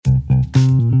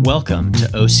Welcome to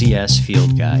OCS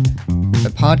Field Guide,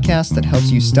 the podcast that helps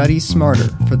you study smarter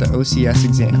for the OCS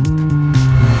exam.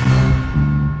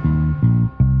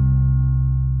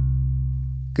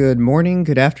 Good morning,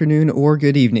 good afternoon, or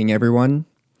good evening, everyone.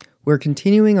 We're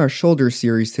continuing our shoulder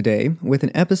series today with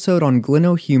an episode on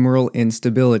glenohumeral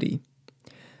instability.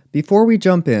 Before we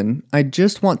jump in, I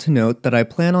just want to note that I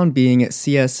plan on being at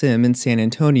CSM in San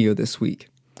Antonio this week.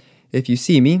 If you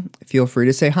see me, feel free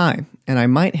to say hi, and I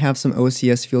might have some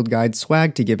OCS Field Guide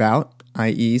swag to give out,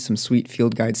 i.e. some sweet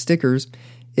Field Guide stickers,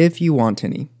 if you want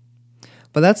any.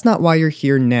 But that's not why you're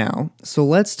here now, so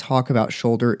let's talk about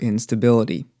shoulder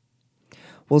instability.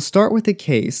 We'll start with a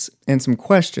case and some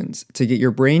questions to get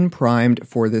your brain primed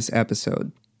for this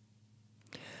episode.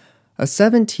 A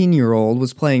 17-year-old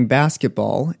was playing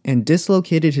basketball and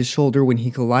dislocated his shoulder when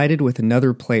he collided with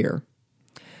another player.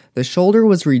 The shoulder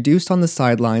was reduced on the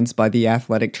sidelines by the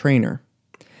athletic trainer.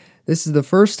 This is the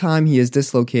first time he has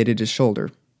dislocated his shoulder.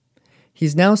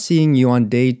 He's now seeing you on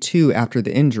day 2 after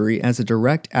the injury as a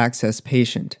direct access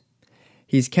patient.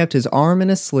 He's kept his arm in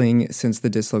a sling since the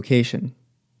dislocation.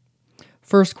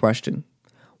 First question: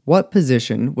 what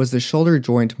position was the shoulder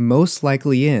joint most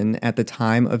likely in at the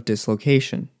time of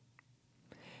dislocation?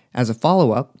 As a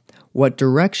follow-up, what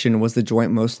direction was the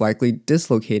joint most likely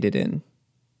dislocated in?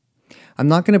 I'm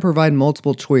not going to provide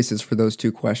multiple choices for those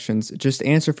two questions, just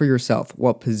answer for yourself.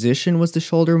 What position was the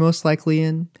shoulder most likely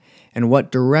in? And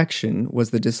what direction was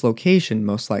the dislocation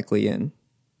most likely in?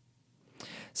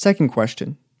 Second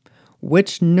question: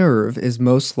 which nerve is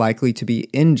most likely to be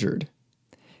injured?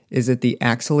 Is it the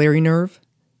axillary nerve,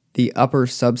 the upper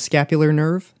subscapular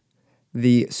nerve,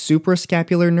 the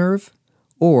suprascapular nerve,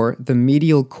 or the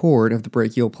medial cord of the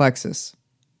brachial plexus?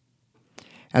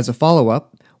 As a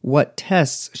follow-up, what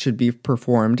tests should be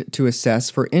performed to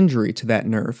assess for injury to that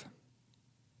nerve?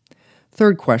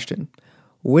 Third question: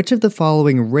 which of the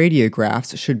following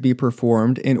radiographs should be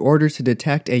performed in order to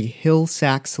detect a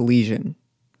Hill-Sachs lesion?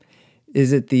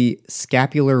 Is it the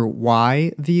scapular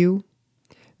Y view,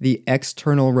 the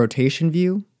external rotation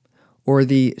view, or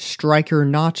the Stryker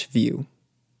notch view?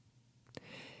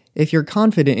 If you're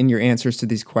confident in your answers to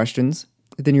these questions,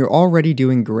 then you're already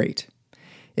doing great.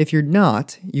 If you're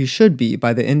not, you should be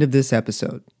by the end of this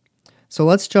episode. So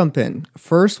let's jump in.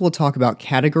 First, we'll talk about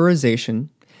categorization,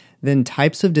 then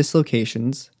types of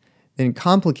dislocations, then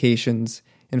complications,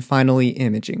 and finally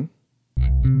imaging.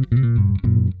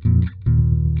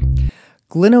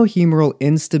 Glenohumeral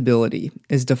instability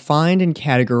is defined and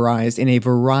categorized in a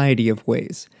variety of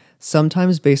ways,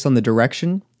 sometimes based on the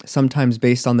direction, sometimes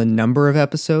based on the number of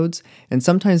episodes, and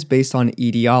sometimes based on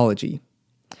etiology.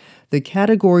 The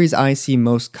categories I see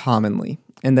most commonly,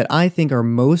 and that I think are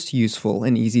most useful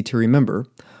and easy to remember,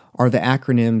 are the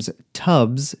acronyms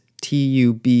TUBS,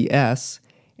 T-U-B-S,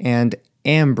 and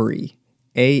AMBRI,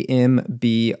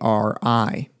 A-M-B-R-I.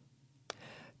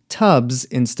 TUBS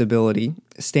instability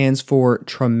stands for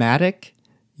traumatic,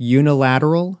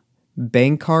 unilateral,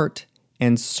 Bankart,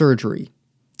 and surgery.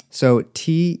 So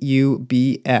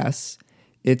TUBS,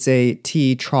 it's a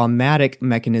T, traumatic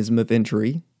mechanism of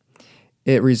injury.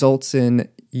 It results in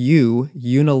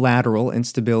unilateral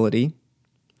instability.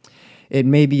 It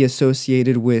may be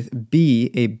associated with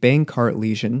B, a Bankart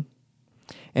lesion.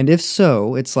 And if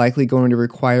so, it's likely going to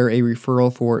require a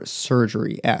referral for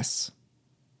surgery, S.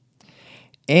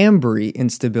 AMBRI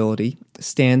instability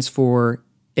stands for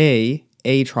A,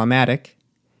 atraumatic,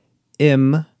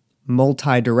 M,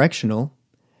 multidirectional,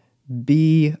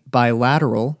 B,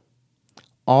 bilateral,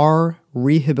 R,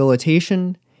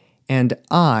 rehabilitation, and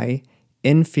I,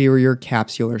 inferior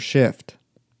capsular shift.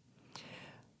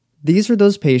 These are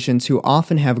those patients who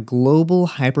often have global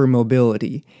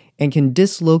hypermobility and can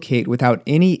dislocate without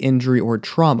any injury or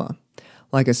trauma,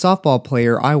 like a softball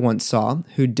player I once saw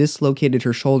who dislocated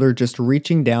her shoulder just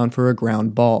reaching down for a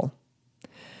ground ball.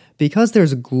 Because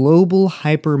there's global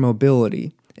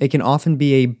hypermobility, it can often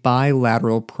be a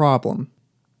bilateral problem.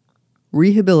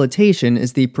 Rehabilitation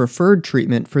is the preferred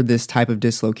treatment for this type of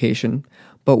dislocation,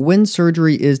 but when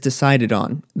surgery is decided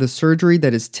on, the surgery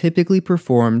that is typically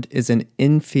performed is an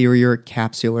inferior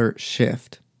capsular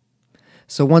shift.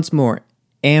 So once more,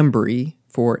 AMBRI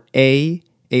for A,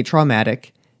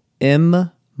 atraumatic, M,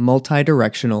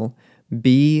 multidirectional,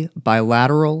 B,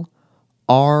 bilateral,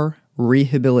 R,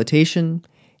 rehabilitation,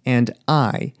 and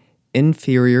I,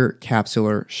 inferior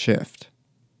capsular shift.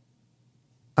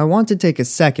 I want to take a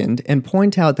second and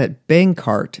point out that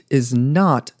Bankart is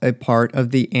not a part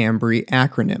of the AMBRI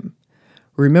acronym.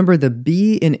 Remember, the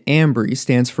B in AMBRI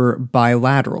stands for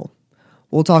bilateral.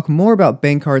 We'll talk more about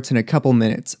Bankarts in a couple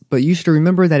minutes, but you should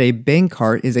remember that a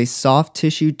Bankart is a soft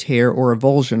tissue tear or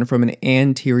avulsion from an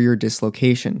anterior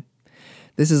dislocation.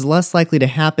 This is less likely to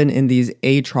happen in these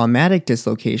atraumatic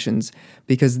dislocations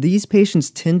because these patients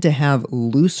tend to have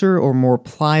looser or more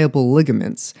pliable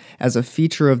ligaments as a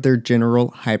feature of their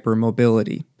general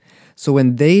hypermobility. So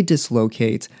when they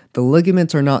dislocate, the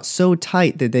ligaments are not so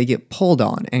tight that they get pulled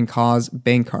on and cause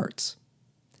Bankhart's.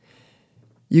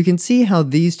 You can see how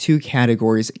these two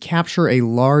categories capture a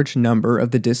large number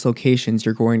of the dislocations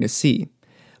you're going to see,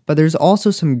 but there's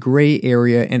also some gray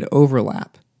area and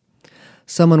overlap.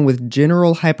 Someone with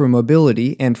general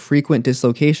hypermobility and frequent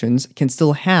dislocations can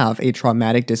still have a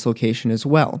traumatic dislocation as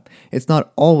well. It's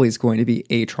not always going to be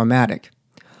atraumatic.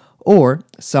 Or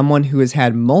someone who has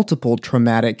had multiple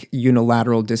traumatic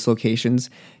unilateral dislocations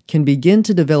can begin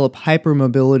to develop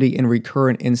hypermobility and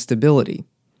recurrent instability.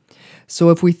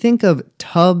 So if we think of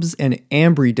Tubbs and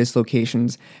Ambry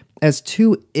dislocations as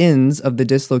two ends of the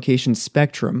dislocation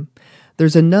spectrum,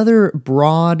 there's another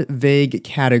broad, vague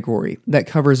category that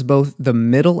covers both the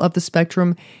middle of the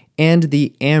spectrum and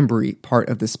the Ambry part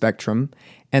of the spectrum,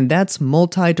 and that's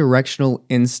multidirectional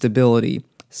instability,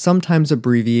 sometimes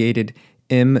abbreviated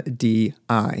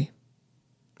MDI.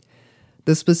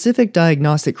 The specific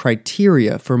diagnostic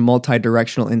criteria for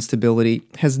multidirectional instability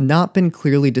has not been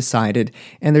clearly decided,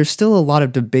 and there's still a lot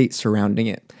of debate surrounding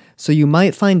it, so you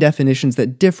might find definitions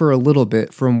that differ a little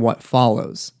bit from what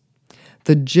follows.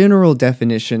 The general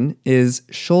definition is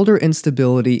shoulder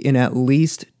instability in at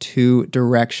least two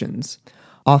directions,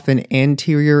 often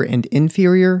anterior and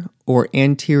inferior, or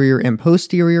anterior and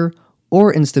posterior,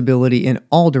 or instability in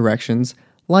all directions,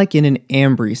 like in an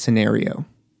Ambry scenario.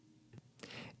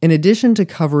 In addition to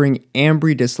covering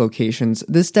Ambry dislocations,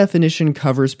 this definition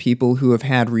covers people who have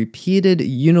had repeated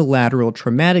unilateral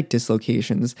traumatic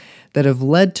dislocations that have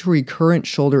led to recurrent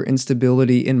shoulder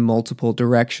instability in multiple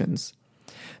directions.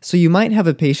 So you might have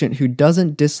a patient who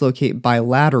doesn't dislocate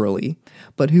bilaterally,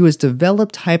 but who has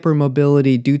developed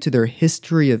hypermobility due to their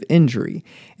history of injury,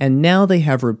 and now they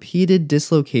have repeated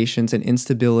dislocations and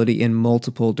instability in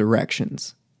multiple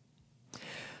directions.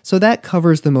 So that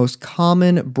covers the most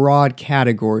common broad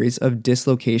categories of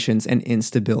dislocations and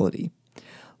instability.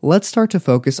 Let's start to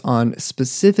focus on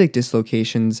specific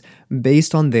dislocations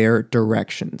based on their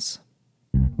directions.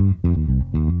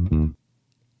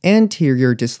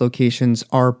 Anterior dislocations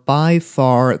are by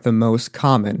far the most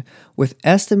common, with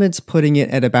estimates putting it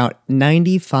at about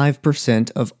 95%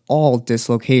 of all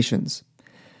dislocations.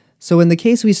 So in the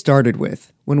case we started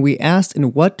with, when we asked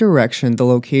in what direction the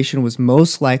location was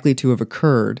most likely to have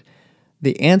occurred,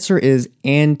 the answer is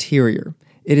anterior.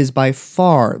 It is by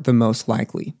far the most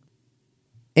likely.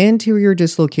 Anterior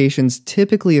dislocations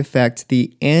typically affect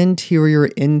the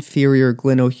anterior-inferior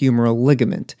glenohumeral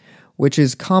ligament, which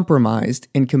is compromised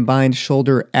in combined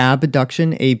shoulder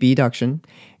abduction, abduction,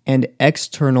 and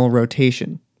external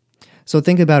rotation. So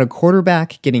think about a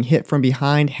quarterback getting hit from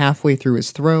behind halfway through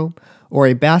his throw, or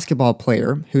a basketball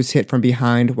player who's hit from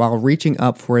behind while reaching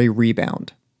up for a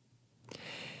rebound.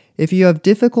 If you have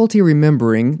difficulty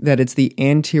remembering that it's the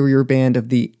anterior band of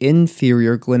the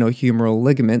inferior glenohumeral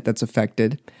ligament that's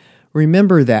affected,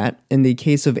 remember that, in the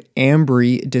case of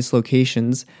Ambry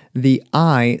dislocations, the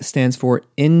I stands for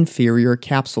inferior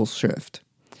capsule shift.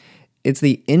 It's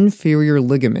the inferior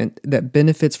ligament that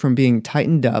benefits from being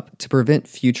tightened up to prevent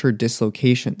future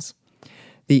dislocations.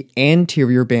 The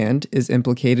anterior band is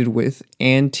implicated with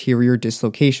anterior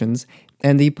dislocations,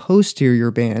 and the posterior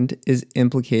band is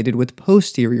implicated with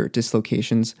posterior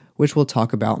dislocations, which we'll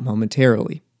talk about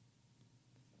momentarily.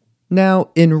 Now,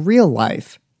 in real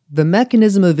life, the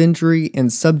mechanism of injury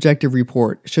and subjective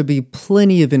report should be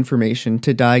plenty of information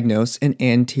to diagnose an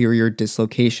anterior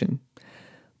dislocation.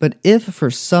 But if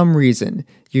for some reason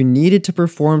you needed to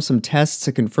perform some tests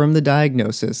to confirm the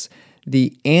diagnosis,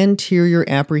 the anterior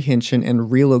apprehension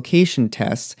and relocation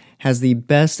test has the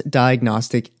best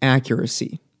diagnostic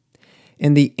accuracy.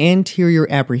 In the anterior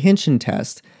apprehension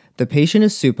test, the patient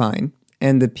is supine,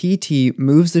 and the PT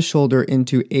moves the shoulder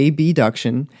into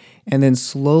abduction and then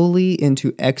slowly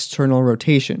into external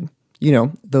rotation,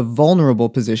 the vulnerable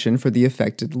position for the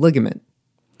affected ligament.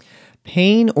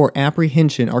 Pain or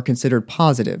apprehension are considered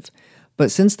positive, but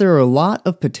since there are a lot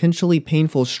of potentially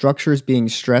painful structures being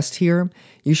stressed here,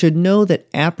 you should know that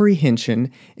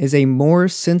apprehension is a more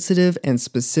sensitive and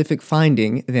specific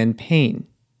finding than pain.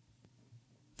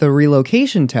 The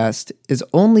relocation test is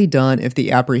only done if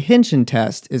the apprehension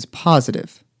test is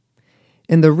positive.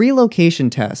 In the relocation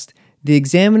test, the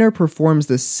examiner performs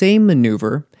the same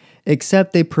maneuver,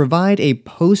 except they provide a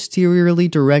posteriorly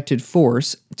directed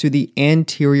force to the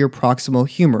anterior proximal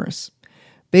humerus.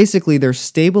 Basically, they're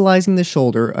stabilizing the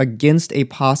shoulder against a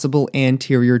possible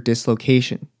anterior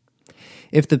dislocation.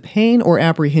 If the pain or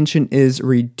apprehension is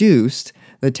reduced,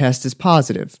 the test is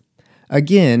positive.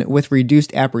 Again, with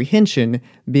reduced apprehension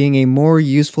being a more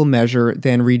useful measure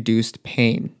than reduced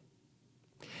pain.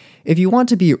 If you want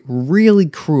to be really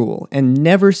cruel and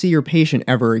never see your patient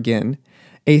ever again,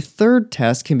 a third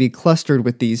test can be clustered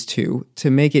with these two to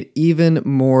make it even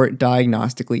more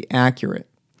diagnostically accurate.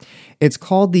 It's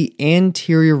called the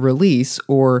anterior release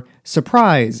or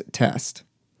surprise test.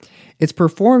 It's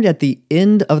performed at the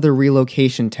end of the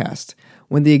relocation test.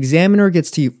 When the examiner gets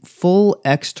to full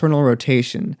external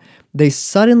rotation, they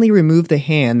suddenly remove the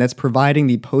hand that's providing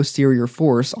the posterior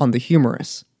force on the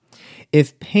humerus.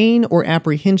 If pain or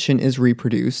apprehension is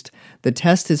reproduced, the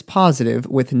test is positive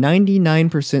with 99%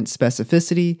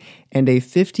 specificity and a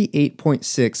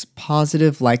 58.6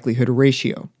 positive likelihood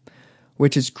ratio,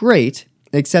 which is great,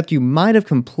 except you might have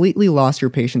completely lost your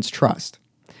patient's trust.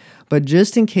 But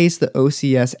just in case the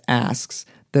OCS asks,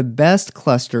 the best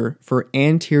cluster for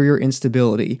anterior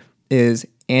instability is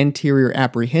anterior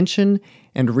apprehension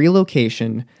and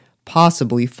relocation,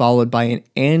 possibly followed by an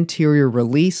anterior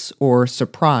release or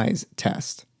surprise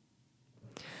test.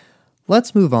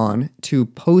 Let's move on to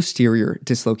posterior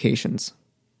dislocations.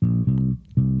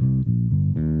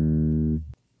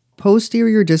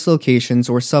 Posterior dislocations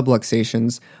or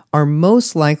subluxations are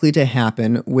most likely to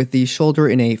happen with the shoulder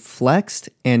in a flexed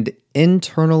and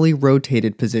internally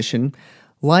rotated position,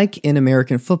 like in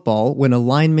American football when a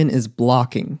lineman is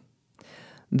blocking.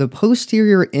 The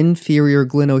posterior inferior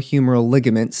glenohumeral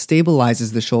ligament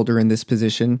stabilizes the shoulder in this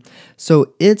position,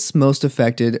 so it's most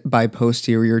affected by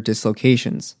posterior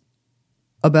dislocations.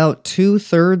 About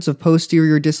 2/3 of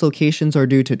posterior dislocations are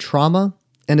due to trauma,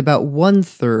 and about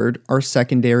 1/3 are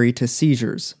secondary to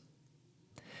seizures.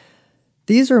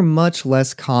 These are much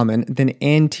less common than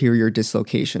anterior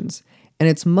dislocations, and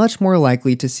it's much more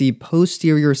likely to see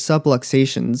posterior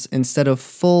subluxations instead of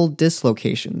full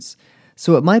dislocations,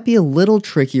 so it might be a little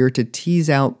trickier to tease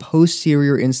out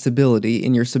posterior instability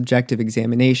in your subjective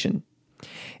examination.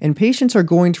 And patients are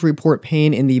going to report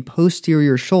pain in the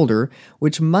posterior shoulder,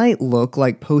 which might look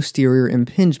like posterior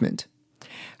impingement.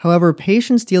 However,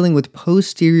 patients dealing with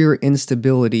posterior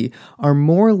instability are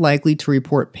more likely to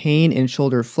report pain in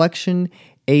shoulder flexion,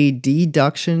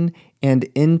 adduction, and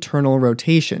internal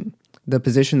rotation, the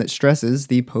position that stresses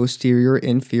the posterior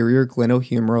inferior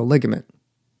glenohumeral ligament.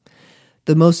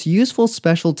 The most useful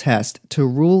special test to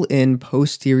rule in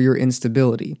posterior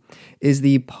instability is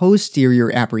the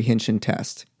posterior apprehension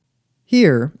test.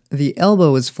 Here, the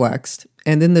elbow is flexed,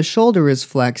 and then the shoulder is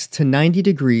flexed to 90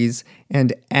 degrees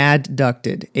and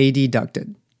adducted.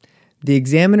 The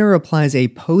examiner applies a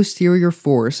posterior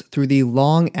force through the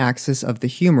long axis of the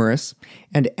humerus,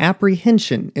 and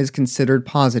apprehension is considered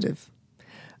positive.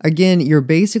 Again, you're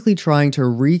basically trying to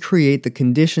recreate the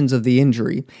conditions of the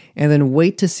injury and then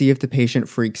wait to see if the patient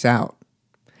freaks out.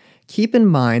 Keep in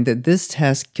mind that this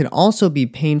test can also be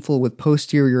painful with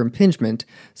posterior impingement,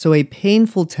 so a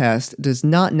painful test does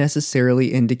not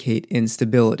necessarily indicate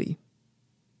instability.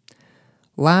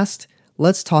 Last,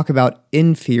 let's talk about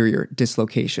inferior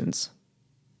dislocations.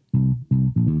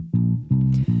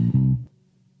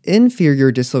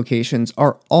 Inferior dislocations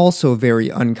are also very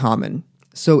uncommon.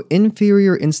 So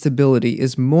inferior instability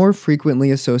is more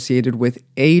frequently associated with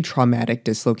atraumatic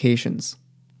dislocations.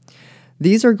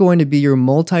 These are going to be your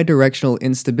multidirectional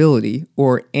instability,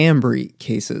 or AMBRI,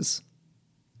 cases.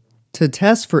 To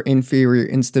test for inferior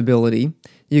instability,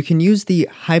 you can use the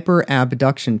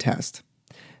hyperabduction test.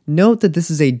 Note that this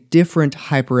is a different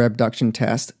hyperabduction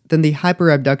test than the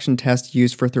hyperabduction test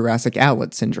used for thoracic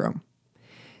outlet syndrome.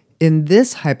 In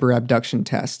this hyperabduction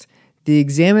test, the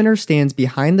examiner stands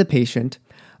behind the patient,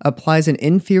 applies an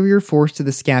inferior force to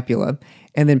the scapula,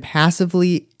 and then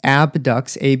passively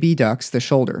abducts the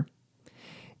shoulder.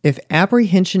 If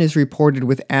apprehension is reported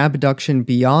with abduction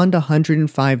beyond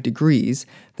 105 degrees,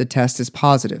 the test is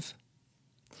positive.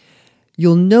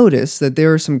 You'll notice that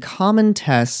there are some common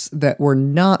tests that were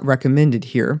not recommended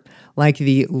here, like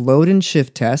the load and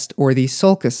shift test or the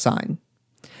sulcus sign.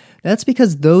 That's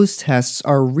because those tests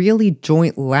are really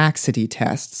joint laxity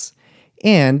tests.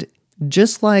 And,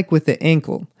 just like with the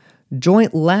ankle,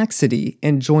 joint laxity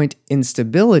and joint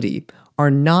instability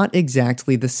are not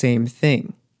exactly the same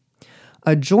thing.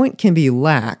 A joint can be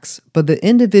lax, but the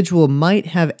individual might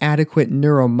have adequate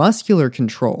neuromuscular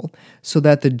control so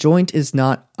that the joint is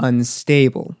not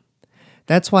unstable.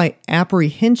 That's why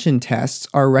apprehension tests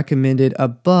are recommended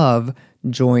above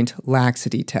joint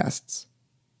laxity tests.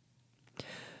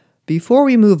 Before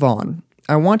we move on,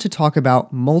 I want to talk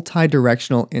about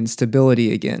multidirectional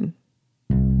instability again.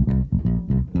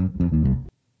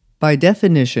 By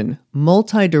definition,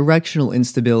 multidirectional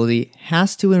instability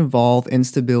has to involve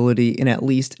instability in at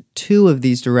least two of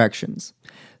these directions.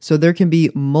 so there can be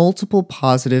multiple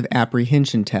positive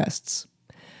apprehension tests.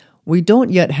 We don't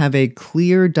yet have a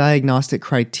clear diagnostic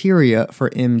criteria for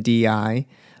MDI,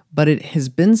 but it has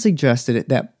been suggested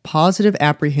that positive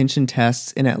apprehension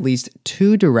tests in at least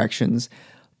two directions,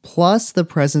 plus the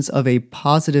presence of a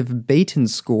positive Baton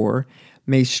score,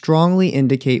 may strongly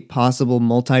indicate possible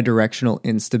multidirectional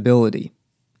instability.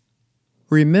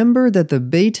 Remember that the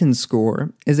Baton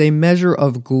score is a measure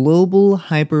of global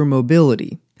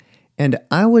hypermobility, and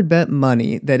I would bet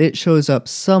money that it shows up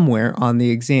somewhere on the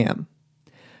exam.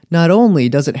 Not only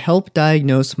does it help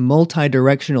diagnose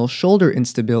multidirectional shoulder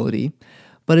instability,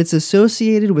 but it's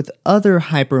associated with other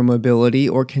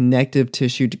hypermobility or connective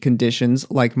tissue conditions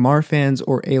like Marfan's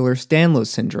or Ehlers-Danlos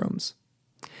syndromes.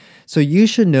 So you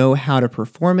should know how to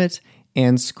perform it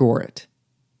and score it.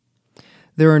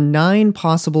 There are 9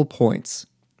 possible points.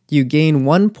 You gain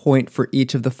 1 point for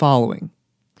each of the following.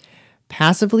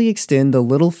 Passively extend the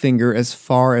little finger as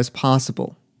far as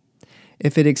possible.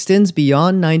 If it extends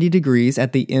beyond 90 degrees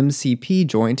at the MCP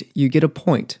joint, you get a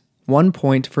point, 1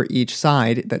 point for each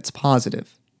side that's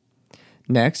positive.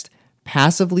 Next,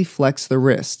 passively flex the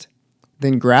wrist.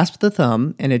 Then grasp the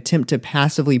thumb and attempt to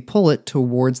passively pull it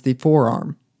towards the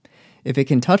forearm. If it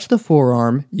can touch the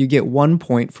forearm, you get 1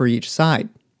 point for each side.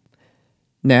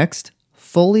 Next,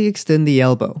 fully extend the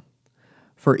elbow.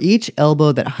 For each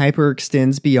elbow that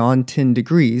hyperextends beyond 10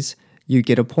 degrees, you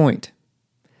get a point.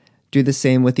 Do the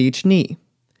same with each knee.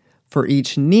 For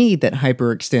each knee that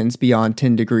hyperextends beyond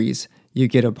 10 degrees, you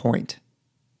get a point.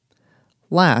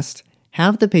 Last,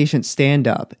 have the patient stand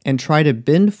up and try to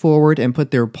bend forward and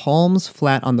put their palms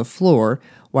flat on the floor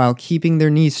while keeping their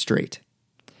knees straight.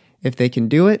 If they can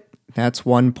do it, that's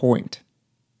 1 point.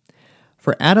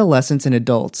 For adolescents and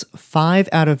adults, 5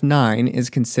 out of 9 is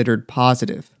considered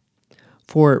positive.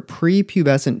 For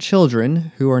prepubescent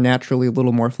children, who are naturally a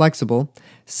little more flexible,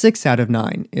 6 out of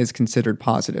 9 is considered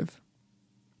positive.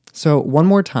 So, one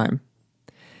more time.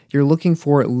 You're looking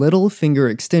for little finger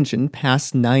extension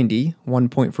past 90, 1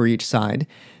 point for each side,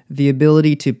 the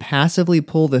ability to passively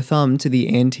pull the thumb to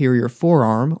the anterior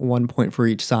forearm, 1 point for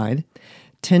each side,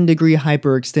 10-degree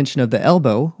hyperextension of the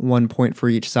elbow, 1 point for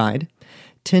each side,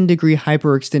 10-degree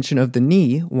hyperextension of the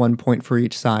knee, 1 point for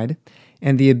each side,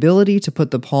 and the ability to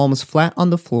put the palms flat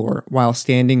on the floor while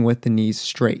standing with the knees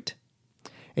straight.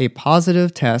 A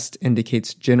positive test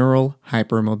indicates general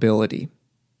hypermobility.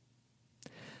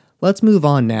 Let's move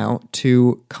on now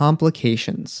to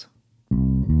complications.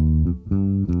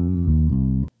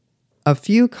 A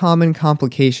few common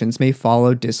complications may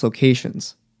follow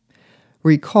dislocations.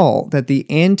 Recall that the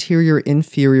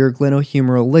anterior-inferior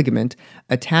glenohumeral ligament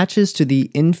attaches to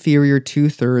the inferior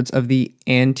 2/3 of the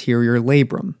anterior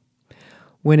labrum.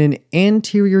 When an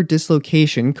anterior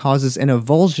dislocation causes an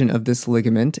avulsion of this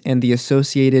ligament and the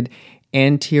associated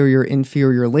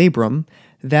anterior-inferior labrum,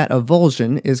 that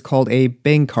avulsion is called a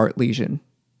Bankart lesion.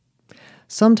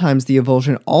 Sometimes the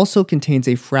avulsion also contains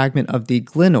a fragment of the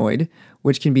glenoid,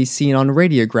 which can be seen on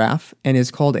radiograph and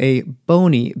is called a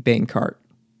bony Bankart.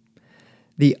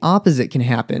 The opposite can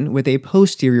happen with a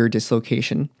posterior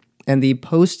dislocation, and the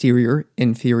posterior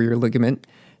inferior ligament,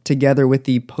 together with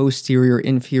the posterior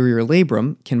inferior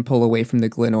labrum, can pull away from the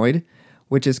glenoid,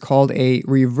 which is called a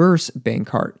reverse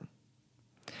Bankart.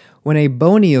 When a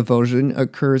bony avulsion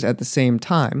occurs at the same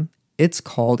time, it's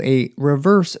called a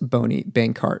reverse bony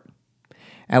Bankart.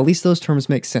 At least those terms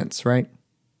make sense, right?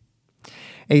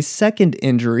 A second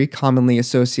injury commonly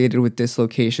associated with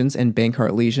dislocations and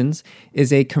Bankart lesions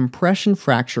is a compression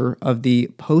fracture of the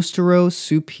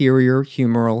postero-superior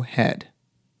humeral head.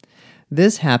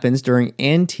 This happens during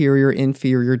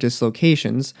anterior-inferior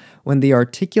dislocations when the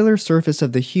articular surface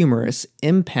of the humerus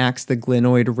impacts the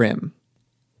glenoid rim.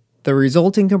 The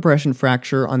resulting compression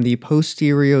fracture on the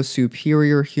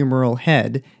posterior-superior humeral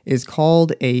head is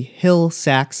called a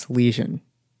Hill-Sachs lesion.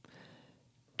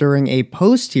 During a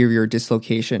posterior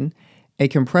dislocation, a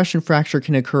compression fracture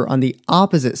can occur on the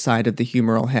opposite side of the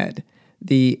humeral head,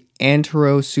 the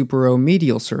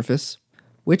antero-superomedial surface,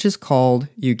 which is called,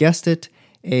 you guessed it,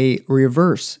 a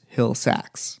reverse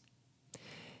Hill-Sachs.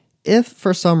 If,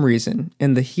 for some reason,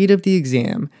 in the heat of the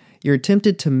exam, you're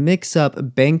tempted to mix up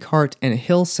Bankart and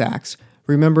Hill-Sachs,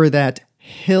 remember that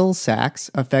Hill-Sachs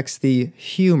affects the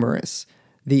humerus.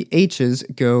 The H's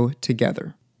go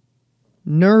together.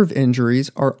 Nerve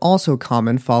injuries are also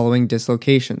common following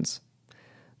dislocations.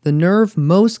 The nerve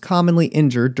most commonly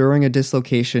injured during a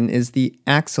dislocation is the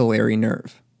axillary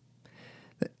nerve.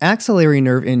 The axillary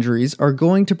nerve injuries are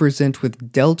going to present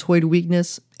with deltoid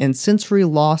weakness and sensory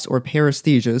loss or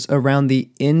paresthesias around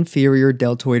the inferior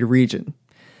deltoid region.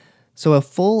 So a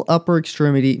full upper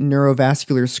extremity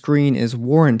neurovascular screen is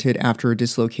warranted after a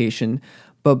dislocation,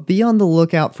 but be on the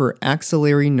lookout for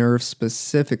axillary nerve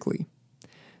specifically.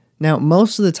 Now,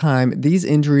 most of the time, these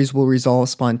injuries will resolve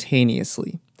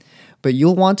spontaneously, but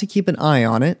you'll want to keep an eye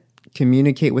on it,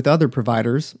 communicate with other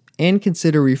providers, and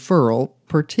consider referral,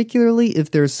 particularly if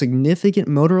there's significant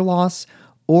motor loss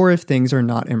or if things are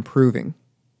not improving.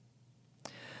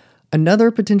 Another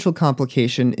potential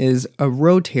complication is a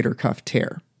rotator cuff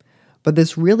tear, but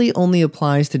this really only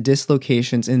applies to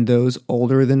dislocations in those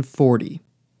older than 40.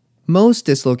 Most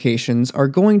dislocations are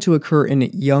going to occur in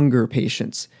younger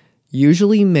patients,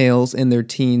 usually males in their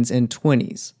teens and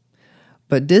 20s.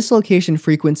 But dislocation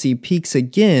frequency peaks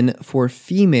again for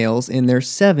females in their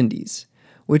 70s,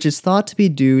 which is thought to be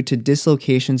due to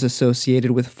dislocations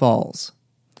associated with falls.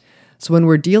 So when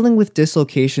we're dealing with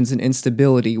dislocations and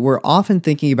instability, we're often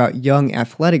thinking about young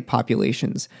athletic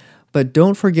populations, but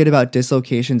don't forget about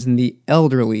dislocations in the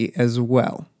elderly as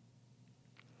well.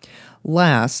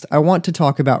 Last, I want to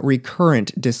talk about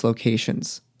recurrent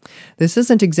dislocations. This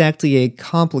isn't exactly a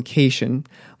complication,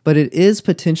 but it is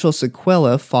potential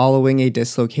sequela following a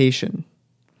dislocation.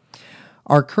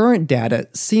 Our current data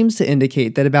seems to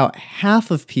indicate that about half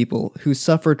of people who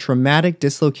suffer traumatic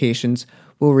dislocations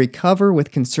will recover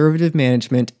with conservative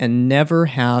management and never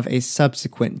have a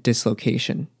subsequent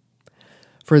dislocation.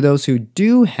 For those who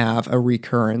do have a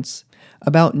recurrence,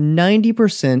 about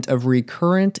 90% of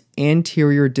recurrent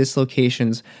anterior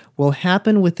dislocations will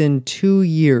happen within 2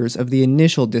 years of the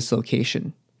initial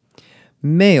dislocation.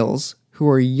 Males who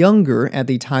are younger at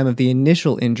the time of the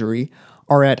initial injury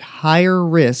are at higher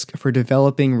risk for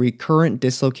developing recurrent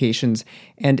dislocations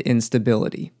and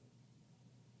instability.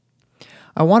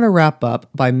 I want to wrap up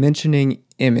by mentioning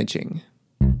imaging.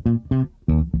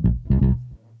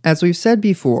 As we've said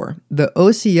before, the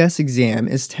OCS exam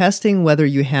is testing whether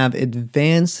you have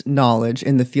advanced knowledge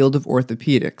in the field of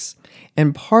orthopedics,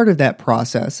 and part of that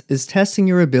process is testing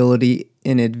your ability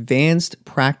in advanced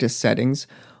practice settings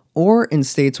or in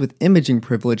states with imaging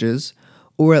privileges,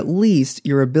 or at least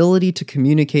your ability to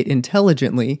communicate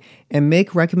intelligently and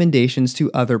make recommendations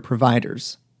to other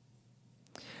providers.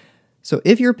 So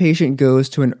if your patient goes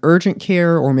to an urgent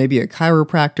care or maybe a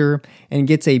chiropractor and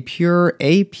gets a pure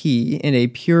AP and a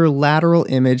pure lateral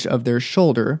image of their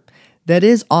shoulder, that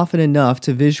is often enough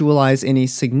to visualize any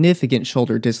significant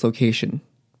shoulder dislocation.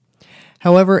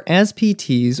 However, as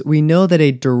PTs, we know that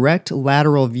a direct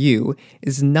lateral view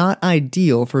is not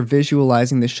ideal for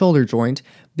visualizing the shoulder joint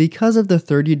because of the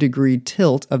 30-degree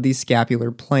tilt of the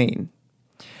scapular plane.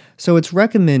 So it's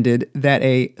recommended that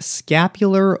a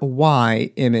scapular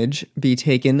Y image be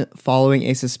taken following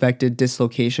a suspected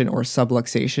dislocation or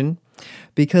subluxation,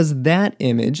 because that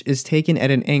image is taken at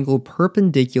an angle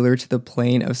perpendicular to the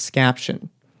plane of scaption.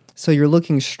 So you're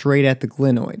looking straight at the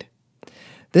glenoid.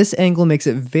 This angle makes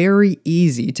it very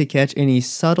easy to catch any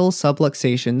subtle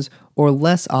subluxations or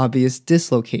less obvious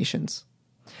dislocations.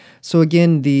 So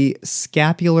again, the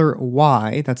scapular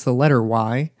Y, that's the letter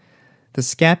Y, the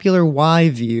scapular Y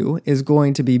view is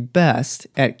going to be best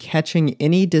at catching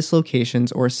any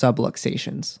dislocations or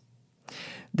subluxations.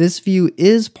 This view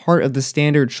is part of the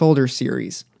standard shoulder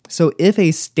series, so if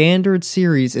a standard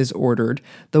series is ordered,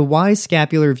 the Y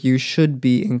scapular view should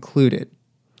be included.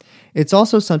 It's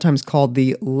also sometimes called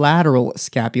the lateral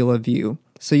scapula view,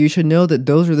 so you should know that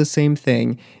those are the same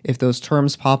thing if those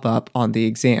terms pop up on the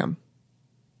exam.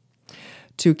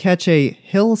 To catch a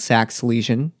Hill-Sachs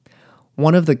lesion,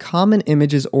 one of the common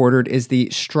images ordered is the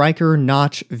Stryker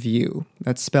notch view.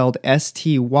 That's spelled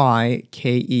Styker.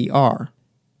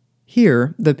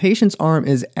 Here, the patient's arm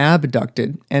is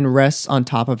abducted and rests on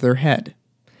top of their head.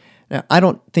 Now, I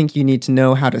don't think you need to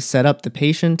know how to set up the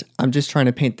patient. I'm just trying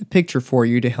to paint the picture for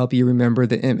you to help you remember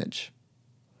the image.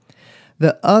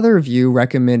 The other view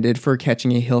recommended for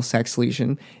catching a Hill-Sachs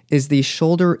lesion is the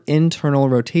shoulder internal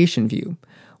rotation view,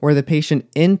 where the patient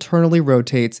internally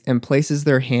rotates and places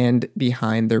their hand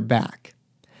behind their back.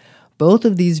 Both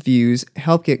of these views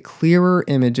help get clearer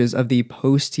images of the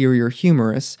posterior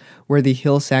humerus where the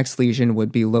Hill-Sachs lesion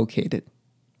would be located.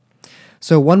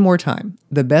 So one more time,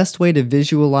 the best way to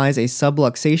visualize a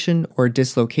subluxation or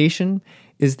dislocation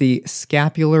is the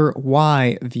scapular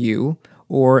Y view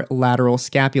or lateral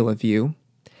scapula view,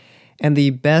 and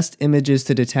the best images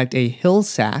to detect a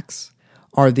Hill-Sachs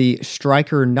are the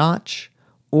Stryker notch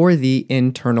or the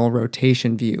internal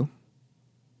rotation view.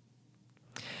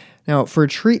 Now, for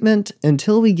treatment,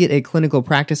 until we get a clinical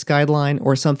practice guideline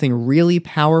or something really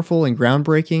powerful and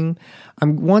groundbreaking,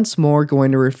 I'm once more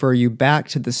going to refer you back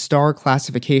to the STAR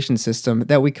classification system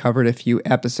that we covered a few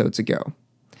episodes ago.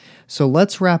 So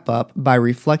let's wrap up by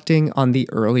reflecting on the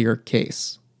earlier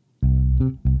case.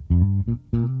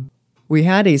 We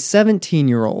had a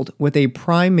 17-year-old with a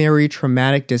primary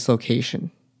traumatic dislocation.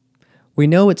 We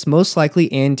know it's most likely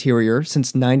anterior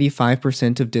since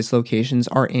 95% of dislocations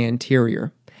are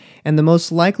anterior, and the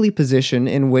most likely position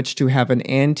in which to have an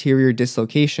anterior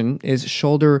dislocation is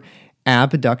shoulder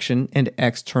abduction and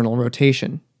external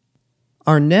rotation.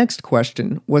 Our next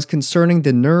question was concerning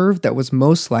the nerve that was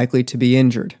most likely to be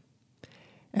injured.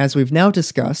 As we've now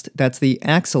discussed, that's the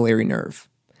axillary nerve.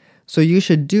 So you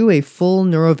should do a full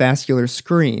neurovascular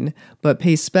screen, but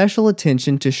pay special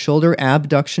attention to shoulder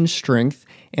abduction strength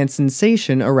and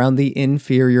sensation around the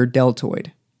inferior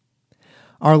deltoid.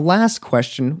 Our last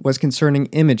question was concerning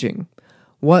imaging.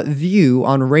 What view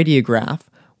on radiograph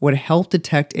would help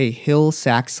detect a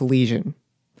Hill-Sachs lesion?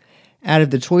 Out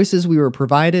of the choices we were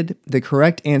provided, the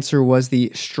correct answer was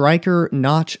the Stryker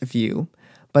notch view,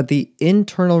 but the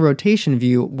internal rotation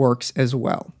view works as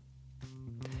well.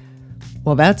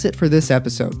 Well, that's it for this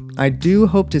episode. I do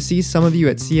hope to see some of you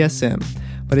at CSM,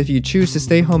 but if you choose to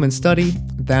stay home and study,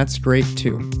 that's great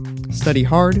too. Study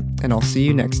hard, and I'll see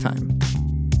you next time.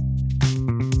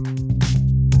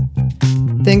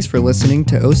 Thanks for listening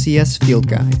to OCS Field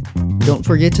Guide. Don't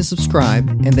forget to subscribe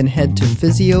and then head to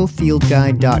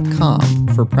physiofieldguide.com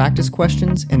for practice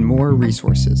questions and more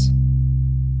resources.